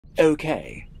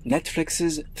Okay,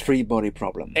 Netflix's three-body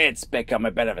problem. It's become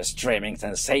a bit of a streaming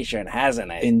sensation,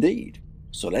 hasn't it? Indeed.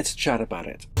 So let's chat about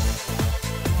it.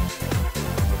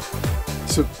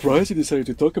 Surprised you decided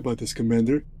to talk about this,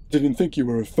 Commander. Didn't think you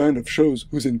were a fan of shows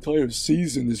whose entire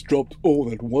season is dropped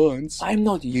all at once. I'm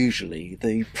not usually.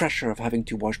 The pressure of having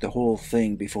to watch the whole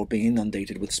thing before being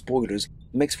inundated with spoilers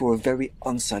makes for a very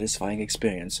unsatisfying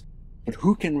experience. But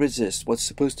who can resist what's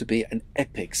supposed to be an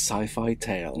epic sci-fi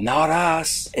tale? Not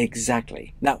us!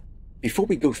 Exactly. Now, before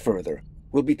we go further,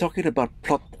 we'll be talking about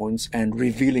plot points and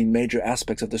revealing major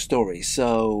aspects of the story,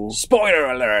 so...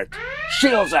 Spoiler alert!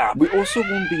 Shields up! We also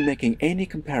won't be making any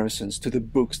comparisons to the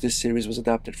books this series was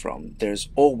adapted from. There's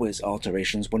always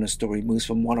alterations when a story moves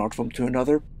from one art form to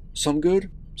another, some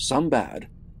good, some bad,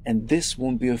 and this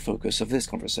won't be a focus of this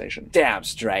conversation. Damn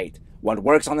straight. What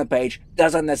works on the page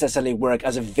doesn't necessarily work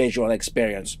as a visual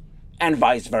experience, and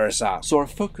vice versa. So our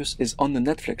focus is on the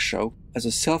Netflix show as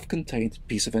a self-contained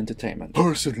piece of entertainment.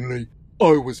 Personally,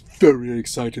 I was very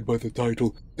excited by the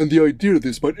title and the idea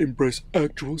this might embrace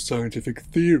actual scientific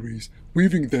theories,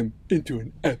 weaving them into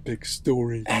an epic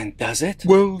story. And does it?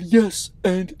 Well, yes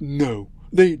and no.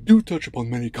 They do touch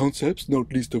upon many concepts,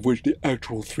 not least of which the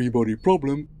actual three-body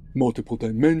problem, multiple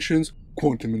dimensions,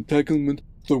 quantum entanglement,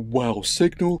 the wow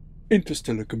signal,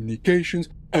 interstellar communications,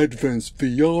 advanced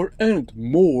VR, and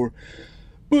more.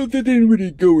 But they didn't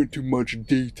really go into much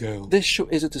detail. This show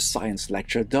isn't a science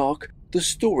lecture, Doc. The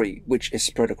story, which is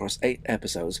spread across 8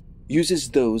 episodes, uses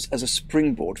those as a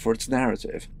springboard for its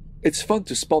narrative. It's fun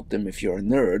to spot them if you're a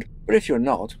nerd, but if you're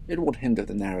not, it won't hinder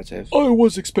the narrative. I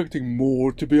was expecting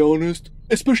more, to be honest,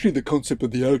 especially the concept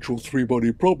of the actual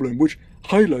three-body problem, which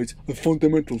highlights a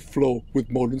fundamental flaw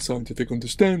with modern scientific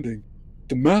understanding.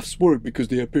 The maths work because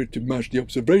they appear to match the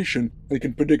observation and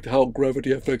can predict how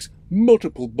gravity affects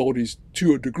multiple bodies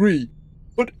to a degree,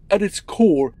 but at its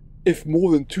core, if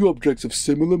more than 2 objects of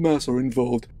similar mass are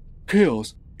involved,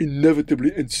 chaos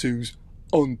inevitably ensues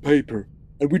on paper,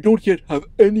 and we don't yet have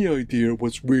any idea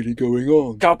what's really going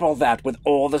on. Couple that with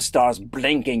all the stars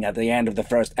blinking at the end of the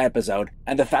first episode,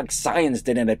 and the fact science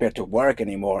didn't appear to work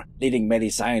anymore, leading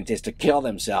many scientists to kill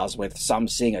themselves with some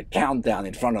seeing a countdown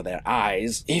in front of their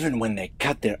eyes, even when they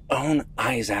cut their own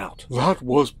eyes out. That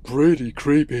was pretty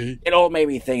creepy. It all made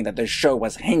me think that the show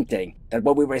was hinting that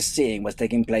what we were seeing was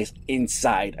taking place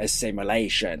inside a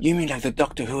simulation. You mean like the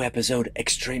Doctor Who episode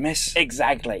Extremis?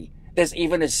 Exactly. There's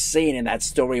even a scene in that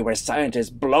story where scientists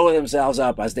blow themselves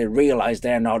up as they realize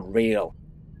they're not real.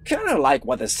 Kinda like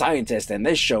what the scientists in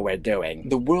this show were doing.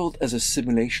 The world as a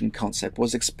simulation concept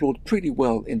was explored pretty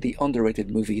well in the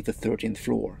underrated movie The 13th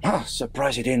Floor.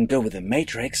 Surprised you didn't go with The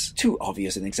Matrix. Too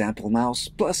obvious an example, Mouse.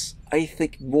 Plus, I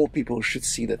think more people should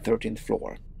see The 13th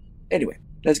Floor. Anyway,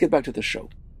 let's get back to the show.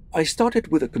 I started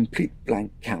with a complete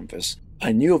blank canvas.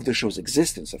 I knew of the show's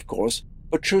existence, of course,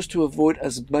 but chose to avoid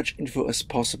as much info as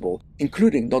possible,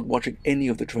 including not watching any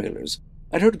of the trailers.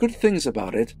 I'd heard good things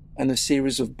about it, and the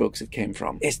series of books it came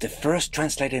from. It's the first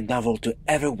translated novel to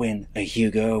ever win a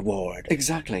Hugo Award.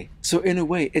 Exactly. So in a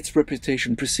way, its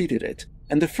reputation preceded it,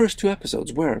 and the first 2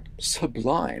 episodes were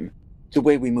sublime. The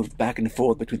way we moved back and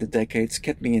forth between the decades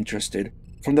kept me interested,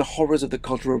 from the horrors of the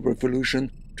Cultural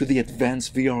Revolution to the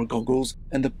advanced VR goggles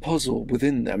and the puzzle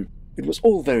within them. It was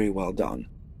all very well done.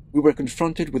 We were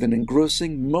confronted with an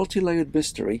engrossing, multi-layered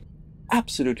mystery,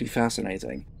 absolutely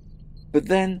fascinating. But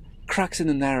then, cracks in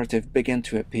the narrative began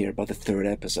to appear by the 3rd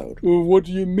episode. What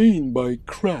do you mean by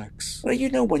cracks? Well, you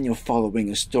know when you're following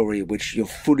a story which you're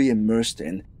fully immersed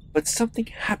in, but something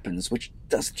happens which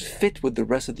doesn't fit with the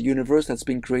rest of the universe that's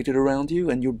been created around you,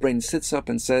 and your brain sits up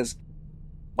and says,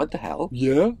 "What the hell?"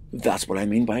 Yeah? That's what I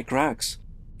mean by cracks.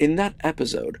 In that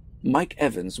episode, Mike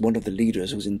Evans, one of the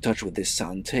leaders who's in touch with this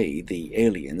Sante, the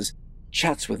aliens,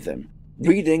 chats with them,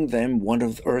 reading them one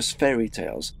of Earth's fairy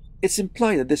tales. It's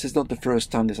implied that this is not the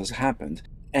first time this has happened,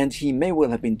 and he may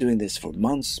well have been doing this for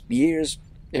months, years,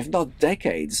 if not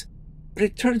decades. But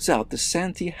it turns out the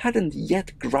Sante hadn't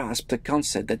yet grasped the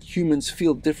concept that humans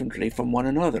feel differently from one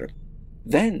another.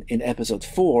 Then, in episode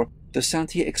 4, the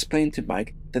Sante explained to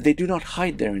Mike that they do not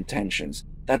hide their intentions,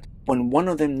 that when one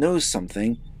of them knows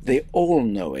something, they all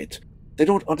know it. They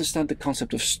don't understand the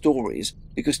concept of stories,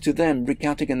 because to them,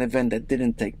 recounting an event that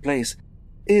didn't take place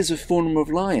is a form of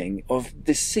lying, of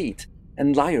deceit,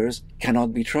 and liars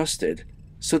cannot be trusted,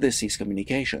 so they cease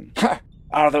communication. Ha!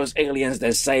 Are those aliens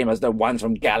the same as the ones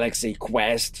from Galaxy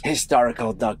Quest?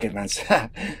 Historical documents.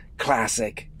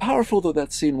 Classic. Powerful though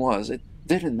that scene was, it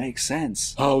didn't make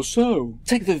sense. How so?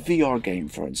 Take the VR game,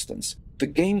 for instance. The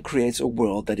game creates a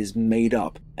world that is made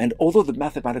up, and although the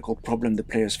mathematical problem the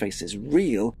players face is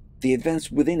real, the events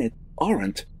within it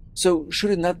aren't. So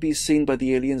shouldn't that be seen by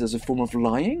the aliens as a form of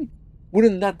lying?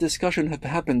 Wouldn't that discussion have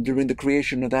happened during the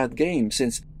creation of that game,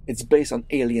 since it's based on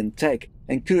alien tech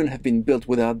and couldn't have been built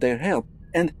without their help,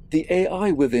 and the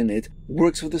AI within it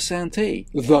works for the Santee?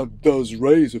 That does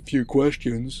raise a few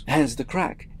questions. Hence the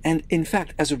crack. And in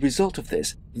fact, as a result of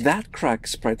this, that crack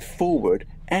spread forward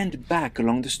and back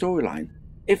along the storyline.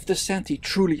 If the Santee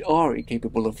truly are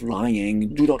incapable of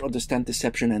lying, do not understand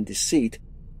deception and deceit,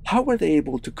 how were they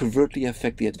able to covertly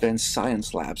affect the advanced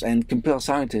science labs and compel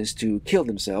scientists to kill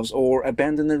themselves or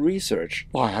abandon their research?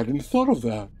 I hadn't thought of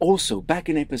that. Also, back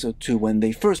in episode 2, when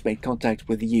they first made contact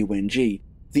with UNG,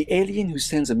 the alien who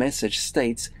sends a message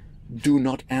states, "Do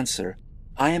not answer.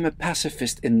 I am a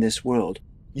pacifist in this world.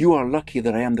 You are lucky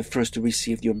that I am the first to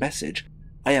receive your message.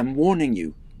 I am warning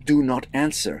you, do not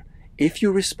answer. If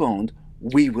you respond,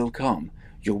 we will come.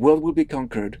 Your world will be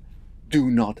conquered. Do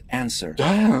not answer."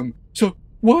 Damn! So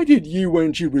why did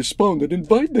UNG respond and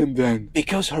invite them then?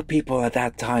 Because her people at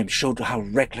that time showed how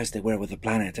reckless they were with the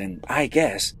planet, and I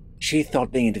guess she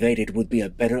thought being invaded would be a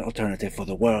better alternative for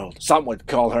the world. Some would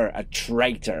call her a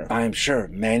traitor. I'm sure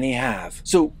many have.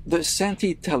 So the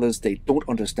Santee tell us they don't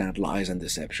understand lies and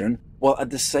deception, while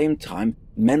at the same time,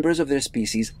 members of their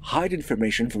species hide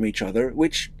information from each other,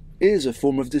 which is a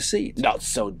form of deceit. Not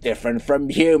so different from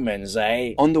humans,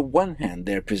 eh? On the one hand,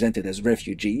 they're presented as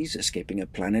refugees, escaping a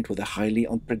planet with a highly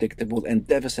unpredictable and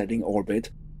devastating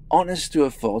orbit, honest to a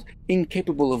fault,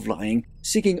 incapable of lying,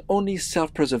 seeking only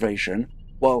self-preservation,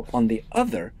 while on the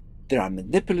other, they are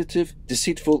manipulative,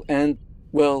 deceitful, and,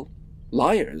 well,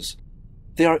 liars.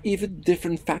 There are even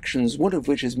different factions, one of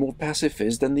which is more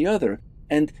pacifist than the other,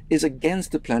 and is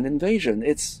against the planned invasion.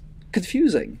 It's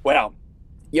confusing. Well,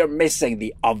 you're missing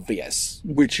the obvious.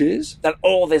 Which is? That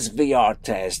all this VR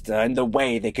test and the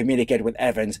way they communicate with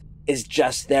Evans is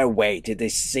just their way to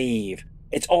deceive.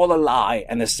 It's all a lie,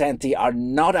 and the Santee are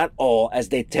not at all as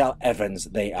they tell Evans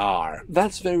they are.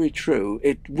 That's very true.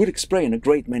 It would explain a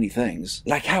great many things.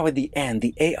 Like how at the end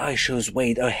the AI shows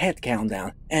Wade a head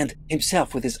countdown, and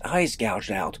himself with his eyes gouged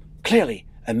out. Clearly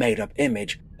a made-up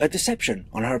image, a deception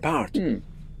on her part.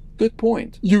 Good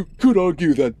point. You could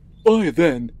argue that by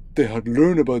then they had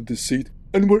learned about deceit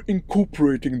and were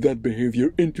incorporating that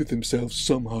behavior into themselves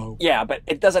somehow. Yeah, but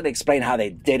it doesn't explain how they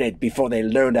did it before they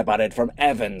learned about it from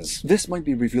Evans. This might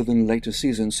be revealed in a later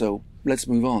season, so let's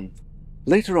move on.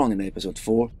 Later on in episode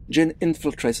 4, Jin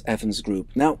infiltrates Evans' group.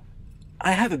 Now,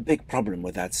 I have a big problem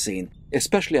with that scene,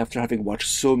 especially after having watched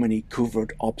so many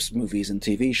covert ops movies and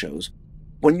TV shows.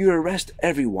 When you arrest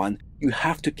everyone, you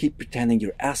have to keep pretending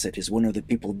your asset is one of the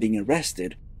people being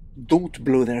arrested. Don't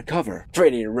blow their cover.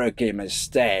 Pretty rookie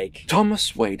mistake.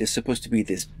 Thomas Wade is supposed to be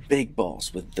this big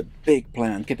boss with the big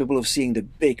plan, capable of seeing the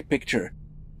big picture.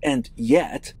 And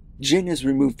yet, Jin is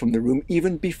removed from the room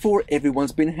even before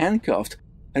everyone's been handcuffed.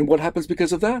 And what happens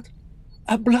because of that?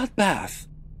 A bloodbath.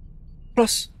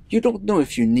 Plus, you don't know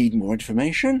if you need more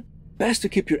information. Best to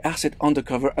keep your asset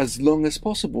undercover as long as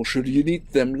possible should you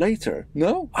need them later,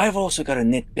 no? I've also got a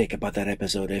nitpick about that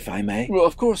episode, if I may. Well,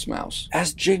 of course, Mouse.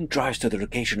 As Jin drives to the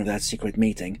location of that secret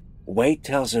meeting, Wade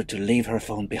tells her to leave her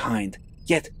phone behind.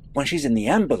 Yet, when she's in the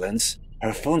ambulance,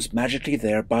 her phone's magically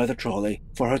there by the trolley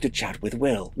for her to chat with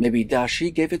Will. Maybe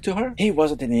Dashi gave it to her? He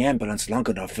wasn't in the ambulance long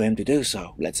enough for him to do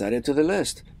so. Let's add it to the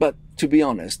list. But, to be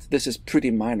honest, this is pretty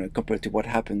minor compared to what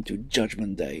happened to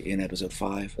Judgment Day in episode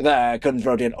 5. The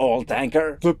converted oil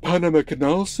tanker? The Panama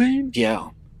Canal scene? Yeah.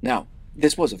 Now,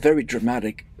 this was a very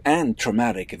dramatic and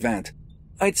traumatic event.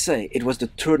 I'd say it was the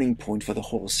turning point for the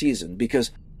whole season, because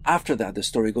after that the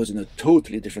story goes in a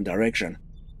totally different direction.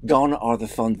 Gone are the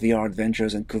fun VR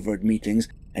adventures and covert meetings,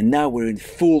 and now we're in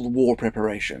full war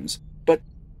preparations. But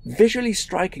visually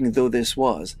striking though this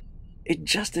was, it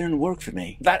just didn't work for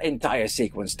me. That entire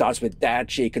sequence starts with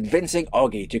Dachi convincing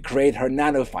Augie to create her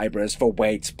nanofibers for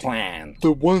Wade's plan.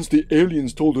 The ones the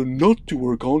aliens told her not to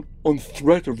work on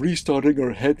threat of restarting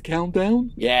her head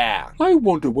countdown? Yeah. I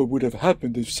wonder what would have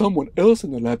happened if someone else in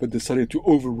the lab had decided to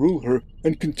overrule her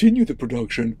and continue the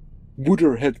production. Would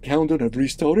her head countdown have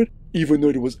restarted, even though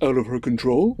it was out of her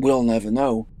control? We'll never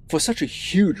know. For such a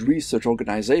huge research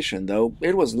organization, though,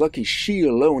 it was lucky she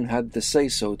alone had the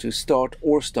say-so to start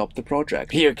or stop the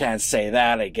project. You can't say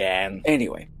that again.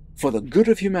 Anyway, for the good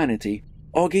of humanity,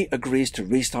 Augie agrees to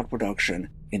restart production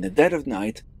in the dead of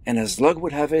night, and as luck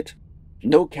would have it,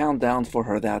 no countdown for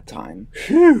her that time.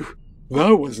 Phew!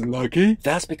 That was lucky.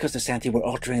 That's because the Santee were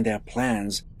altering their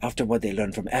plans after what they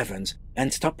learned from Evans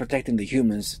and stopped protecting the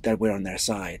humans that were on their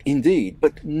side. Indeed,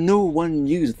 but no one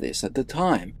knew this at the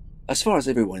time. As far as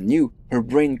everyone knew, her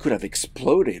brain could have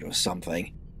exploded or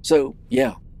something. So,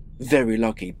 yeah, very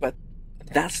lucky, but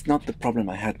that's not the problem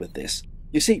I had with this.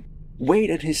 You see,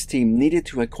 Wade and his team needed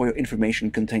to acquire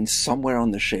information contained somewhere on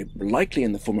the ship, likely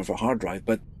in the form of a hard drive,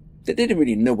 but they didn't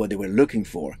really know what they were looking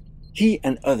for. He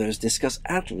and others discuss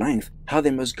at length how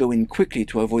they must go in quickly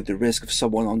to avoid the risk of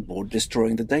someone on board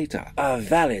destroying the data. A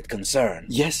valid concern.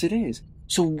 Yes, it is.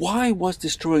 So why was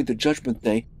destroying the Judgment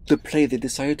Day the play they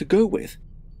decided to go with?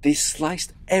 They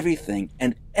sliced everything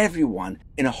and everyone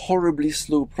in a horribly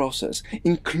slow process,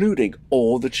 including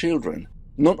all the children.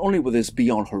 Not only was this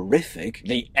beyond horrific...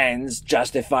 The ends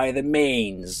justify the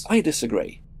means. I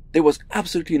disagree. There was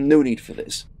absolutely no need for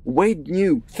this. Wade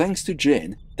knew, thanks to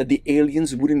Jin, that the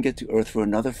aliens wouldn't get to Earth for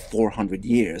another 400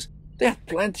 years. They had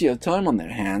plenty of time on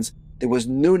their hands. There was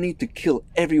no need to kill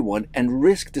everyone and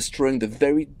risk destroying the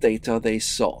very data they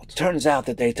sought. Turns out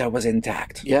the data was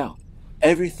intact. Yeah.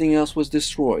 Everything else was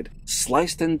destroyed,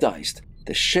 sliced and diced.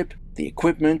 The ship, the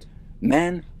equipment,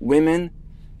 men, women,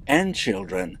 and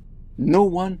children. No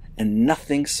one and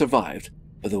nothing survived,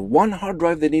 but the one hard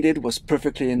drive they needed was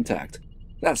perfectly intact.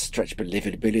 That stretched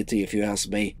believability, if you ask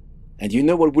me. And you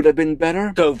know what would have been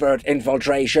better? Covert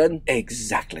infiltration?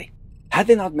 Exactly. Had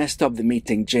they not messed up the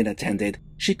meeting Jin attended,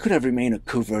 she could have remained a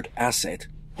covert asset.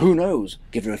 Who knows?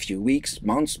 Give her a few weeks,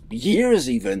 months, years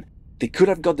even. They could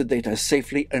have got the data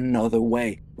safely another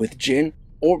way, with Jin,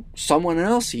 or someone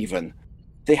else even.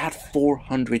 They had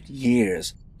 400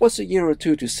 years. What's a year or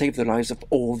two to save the lives of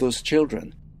all those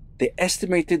children? They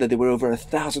estimated that there were over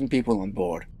 1,000 people on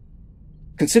board.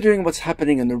 Considering what's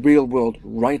happening in the real world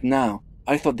right now,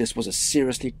 I thought this was a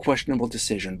seriously questionable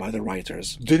decision by the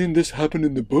writers. Didn't this happen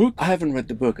in the book? I haven't read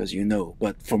the book, as you know,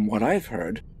 but from what I've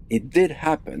heard, it did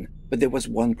happen, but there was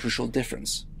one crucial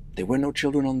difference. There were no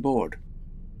children on board.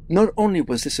 Not only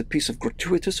was this a piece of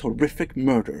gratuitous, horrific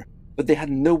murder, but they had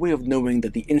no way of knowing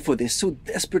that the info they so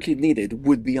desperately needed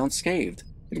would be unscathed.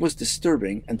 It was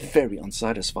disturbing and very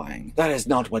unsatisfying. That is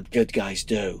not what good guys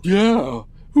do. Yeah.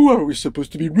 Who are we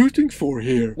supposed to be rooting for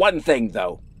here? One thing,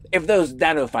 though. If those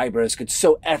nanofibers could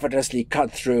so effortlessly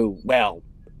cut through, well,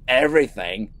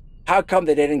 everything, how come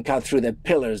they didn't cut through the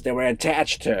pillars they were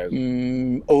attached to?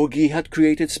 Ogi had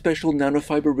created special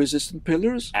nanofiber-resistant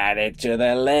pillars? Add it to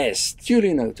the list.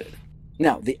 Duly noted.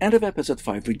 Now, the end of Episode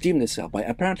 5 redeemed itself by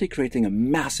apparently creating a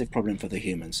massive problem for the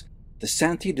humans. The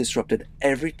Santi disrupted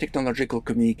every technological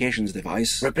communications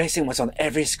device, replacing what's on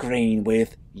every screen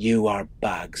with "You are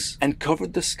bugs," and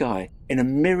covered the sky in a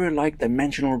mirror-like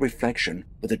dimensional reflection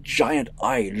with a giant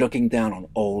eye looking down on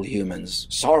all humans.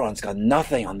 Sauron's got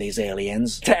nothing on these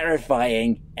aliens.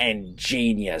 Terrifying and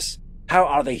genius. How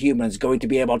are the humans going to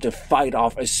be able to fight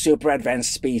off a super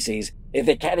advanced species if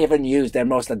they can't even use their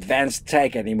most advanced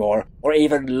tech anymore, or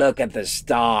even look at the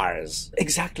stars?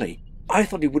 Exactly. I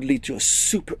thought it would lead to a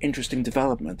super interesting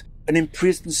development, an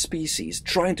imprisoned species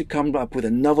trying to come up with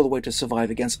a novel way to survive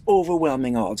against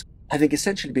overwhelming odds, having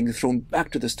essentially been thrown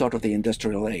back to the start of the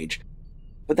Industrial Age.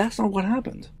 But that's not what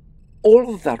happened.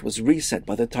 All of that was reset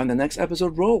by the time the next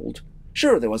episode rolled.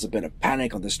 Sure, there was a bit of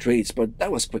panic on the streets, but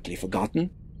that was quickly forgotten.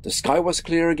 The sky was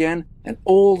clear again, and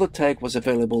all the tech was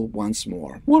available once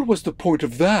more. What was the point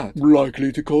of that?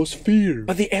 Likely to cause fear.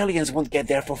 But the aliens won't get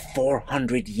there for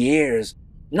 400 years.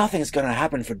 Nothing's gonna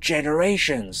happen for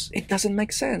generations. It doesn't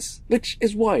make sense, which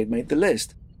is why it made the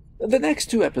list. The next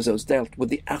two episodes dealt with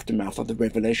the aftermath of the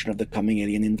revelation of the coming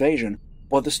alien invasion,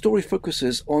 while the story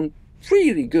focuses on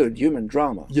really good human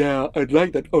drama. Yeah, I'd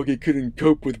like that Ogi couldn't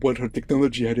cope with what her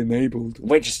technology had enabled.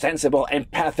 Which sensible,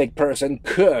 empathic person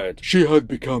could? She had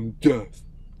become death,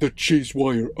 the cheese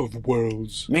wire of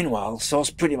worlds. Meanwhile,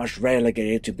 Saul's pretty much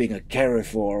relegated to being a carer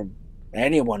for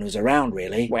anyone who's around,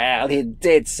 really. Well, he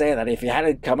did say that if he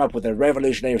hadn't come up with a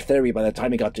revolutionary theory by the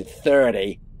time he got to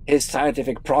 30, his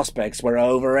scientific prospects were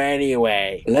over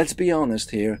anyway. Let's be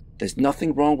honest here. There's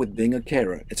nothing wrong with being a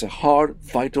carer. It's a hard,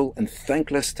 vital, and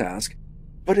thankless task.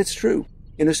 But it's true.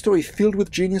 In a story filled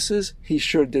with geniuses, he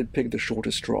sure did pick the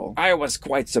shortest straw. I was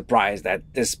quite surprised that,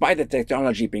 despite the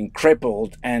technology being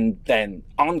crippled and then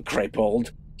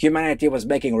uncrippled, humanity was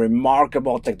making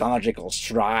remarkable technological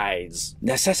strides.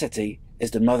 Necessity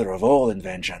is the mother of all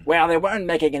invention. Well, they weren't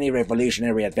making any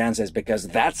revolutionary advances because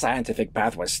that scientific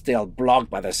path was still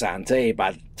blocked by the Santi,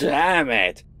 but damn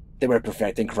it! They were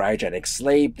perfecting cryogenic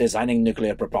sleep, designing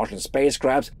nuclear propulsion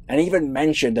spacecrafts, and even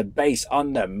mentioned a base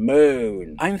on the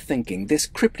moon. I'm thinking this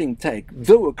crippling tech,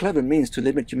 though a clever means to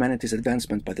limit humanity's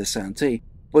advancement by the Santi,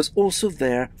 was also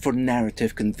there for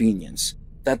narrative convenience.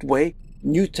 That way,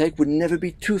 new tech would never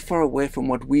be too far away from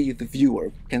what we, the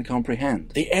viewer, can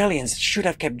comprehend. The aliens should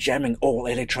have kept jamming all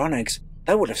electronics.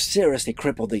 That would have seriously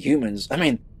crippled the humans. I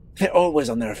mean, they're always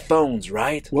on their phones,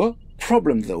 right? What?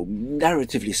 Problem, though,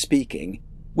 narratively speaking,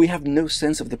 we have no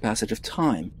sense of the passage of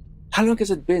time. How long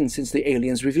has it been since the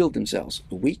aliens revealed themselves?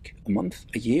 A week? A month?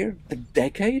 A year? A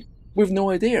decade? We've no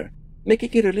idea,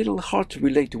 making it a little hard to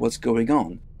relate to what's going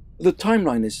on. The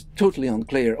timeline is totally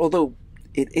unclear, although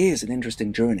it is an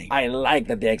interesting journey. I like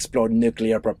that they explored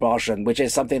nuclear propulsion, which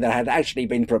is something that had actually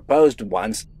been proposed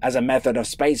once as a method of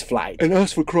spaceflight. And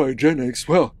as for cryogenics,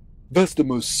 well, that's the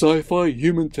most sci-fi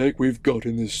human take we've got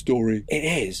in this story. It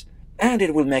is, and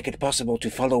it will make it possible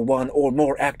to follow one or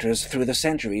more actors through the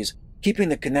centuries, keeping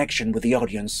the connection with the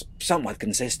audience somewhat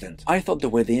consistent. I thought the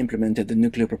way they implemented the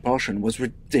nuclear propulsion was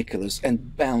ridiculous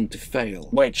and bound to fail.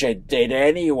 Which it did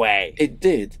anyway. It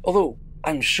did, although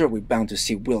I'm sure we're bound to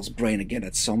see Will's brain again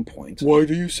at some point. Why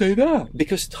do you say that?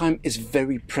 Because time is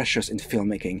very precious in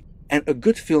filmmaking, and a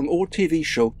good film or TV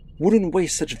show wouldn't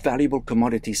waste such valuable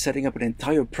commodity setting up an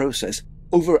entire process,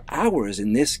 over hours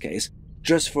in this case,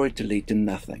 just for it to lead to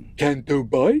nothing. Canto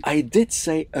bite? I did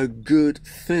say a good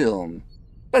film.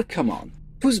 But come on,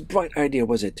 whose bright idea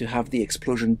was it to have the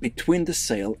explosion between the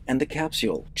sail and the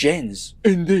capsule? Jen's.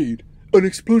 Indeed. An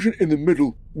explosion in the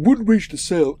middle would reach the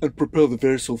sail and propel the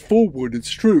vessel forward,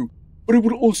 it's true, but it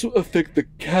would also affect the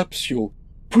capsule,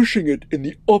 pushing it in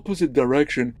the opposite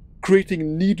direction,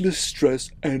 creating needless stress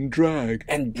and drag.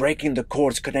 And breaking the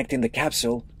cords connecting the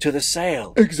capsule to the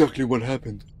sail. Exactly what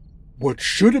happened. What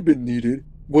should have been needed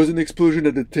was an explosion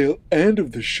at the tail end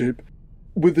of the ship,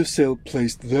 with the sail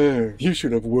placed there. You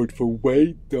should have worked for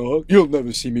Wade, dog. You'll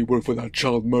never see me work for that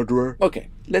child murderer. Okay,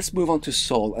 let's move on to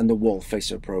Saul and the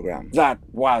Wallfacer program. That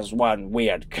was one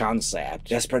weird concept.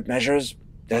 Desperate measures,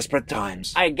 desperate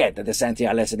times. I get that the Senti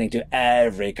are listening to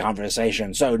every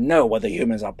conversation, so know what the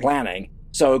humans are planning.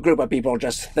 So a group of people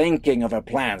just thinking of a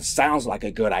plan sounds like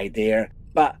a good idea.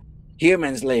 But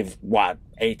humans live,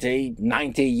 80,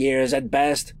 90 years at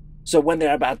best? So when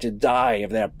they're about to die, if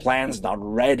their plan's not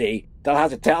ready, they'll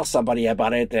have to tell somebody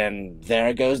about it, and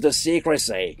there goes the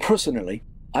secrecy. Personally,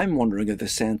 I'm wondering if the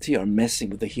Senti are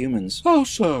messing with the humans. How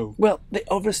so? Well, they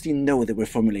obviously know they were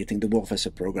formulating the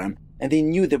Wallfacer program, and they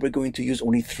knew they were going to use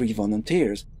only 3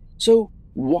 volunteers. So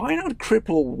why not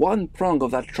cripple one prong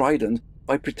of that trident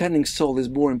by pretending Saul is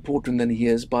more important than he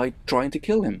is by trying to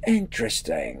kill him?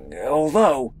 Interesting.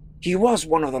 Although, he was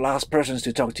one of the last persons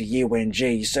to talk to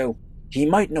UNG, so he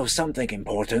might know something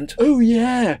important. Oh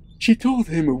yeah, she told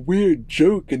him a weird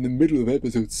joke in the middle of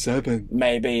episode 7.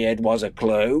 Maybe it was a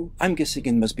clue? I'm guessing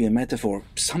it must be a metaphor,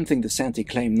 something the Senti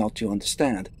claim not to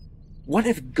understand. What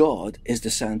if God is the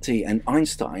Senti and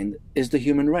Einstein is the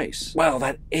human race? Well,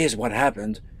 that is what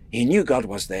happened. He knew God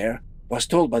was there, was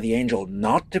told by the angel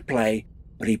not to play,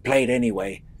 but he played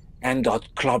anyway, and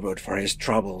got clobbered for his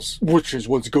troubles. Which is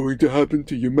what's going to happen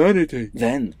to humanity.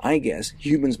 Then, I guess,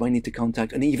 humans might need to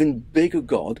contact an even bigger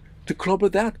god to clobber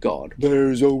that god.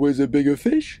 There's always a bigger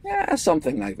fish? Yeah,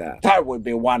 something like that. That would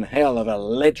be one hell of a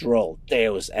literal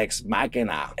deus ex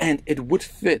machina. And it would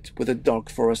fit with the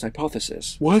dark forest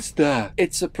hypothesis. What's that?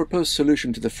 It's a proposed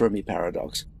solution to the Fermi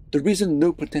paradox. The reason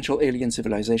no potential alien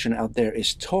civilization out there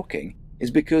is talking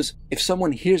is because if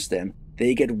someone hears them,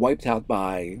 they get wiped out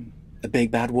by a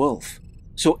big bad wolf.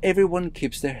 So everyone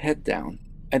keeps their head down,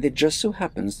 and it just so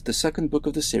happens that the second book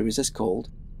of the series is called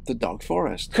The Dark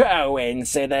Forest.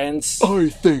 Coincidence? I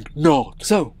think not.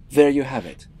 So, there you have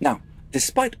it. Now,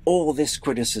 despite all this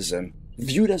criticism,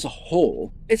 viewed as a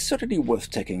whole, it's certainly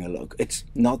worth taking a look. It's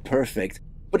not perfect,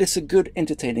 but it's a good,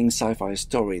 entertaining sci-fi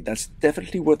story that's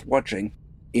definitely worth watching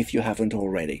if you haven't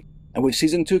already. And with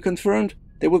Season 2 confirmed,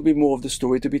 there will be more of the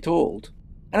story to be told.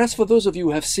 And as for those of you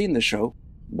who have seen the show,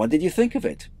 what did you think of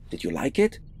it? Did you like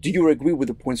it? Do you agree with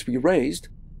the points we raised?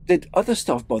 Did other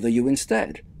stuff bother you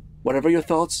instead? Whatever your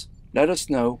thoughts, let us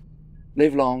know.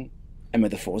 Live long, and may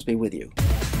the force be with you.